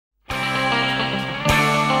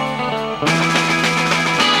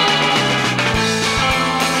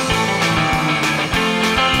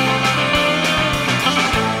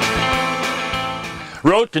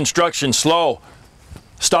Road construction slow.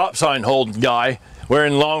 Stop sign holding guy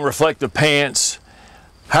wearing long reflective pants,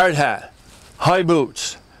 hard hat, high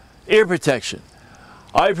boots, ear protection,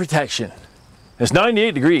 eye protection. It's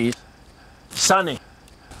 98 degrees, sunny,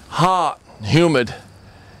 hot, humid.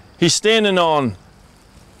 He's standing on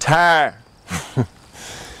tar.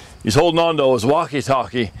 He's holding on to his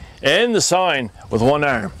walkie-talkie and the sign with one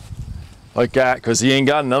arm. Like that, because he ain't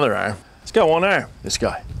got another arm. He's got one arm, this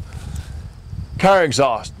guy. Car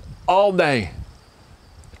exhaust all day.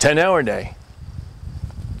 10-hour day.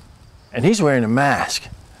 And he's wearing a mask.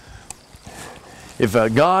 If a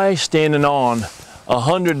guy standing on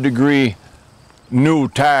 100-degree new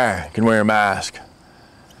tar can wear a mask,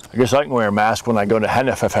 I guess I can wear a mask when I go to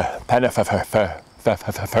Hannaford's.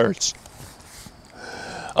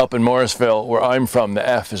 Up in Morrisville, where I'm from, the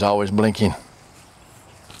F is always blinking.